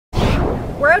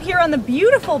We're out here on the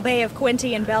beautiful Bay of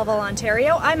Quinte in Belleville,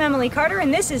 Ontario. I'm Emily Carter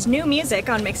and this is new music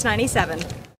on Mix 97.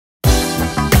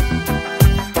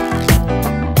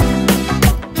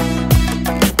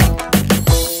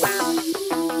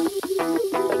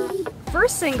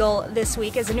 First single this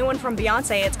week is a new one from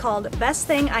Beyonce. It's called Best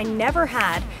Thing I Never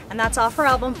Had, and that's off her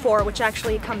album 4, which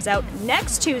actually comes out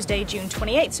next Tuesday, June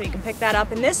 28th, so you can pick that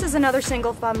up. And this is another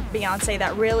single from Beyonce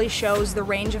that really shows the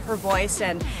range of her voice,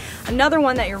 and another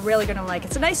one that you're really gonna like.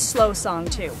 It's a nice slow song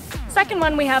too. Second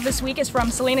one we have this week is from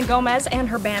Selena Gomez and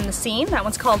her band The Scene. That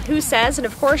one's called Who Says, and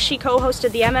of course she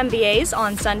co-hosted the MMVAs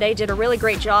on Sunday, did a really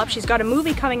great job. She's got a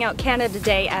movie coming out Canada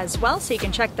Day as well, so you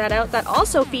can check that out. That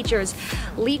also features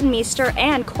Leighton Meester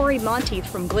and Corey Monteith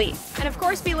from Glee. And of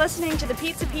course be listening to the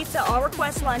Pizza All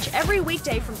Request Lunch every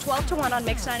weekday from 12 to 1 on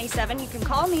Mix 97. You can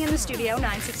call me in the studio,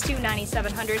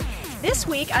 962-9700. This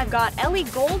week I've got Ellie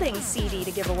Goulding's CD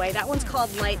to give away. That one's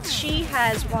called Lights. She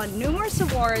has won numerous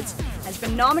awards, has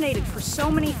been nominated for so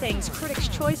many things, Critics'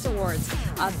 Choice Awards,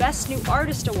 Best New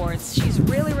Artist Awards. She's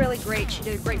really, really great. She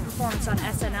did a great performance on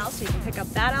SNL, so you can pick up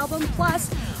that album,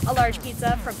 plus a large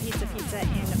pizza from Pizza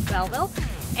in Belleville.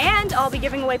 And I'll be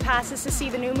giving away passes to see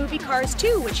the new movie Cars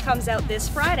 2, which comes out this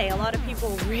Friday. A lot of people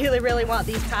really, really want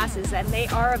these passes, and they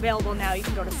are available now. You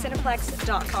can go to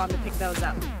cineplex.com to pick those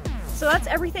up. So that's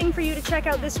everything for you to check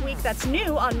out this week that's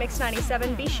new on Mix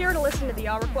 97. Be sure to listen to the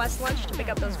All Request Lunch to pick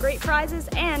up those great prizes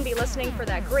and be listening for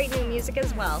that great new music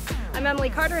as well. I'm Emily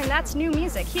Carter and that's new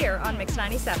music here on Mix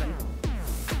 97.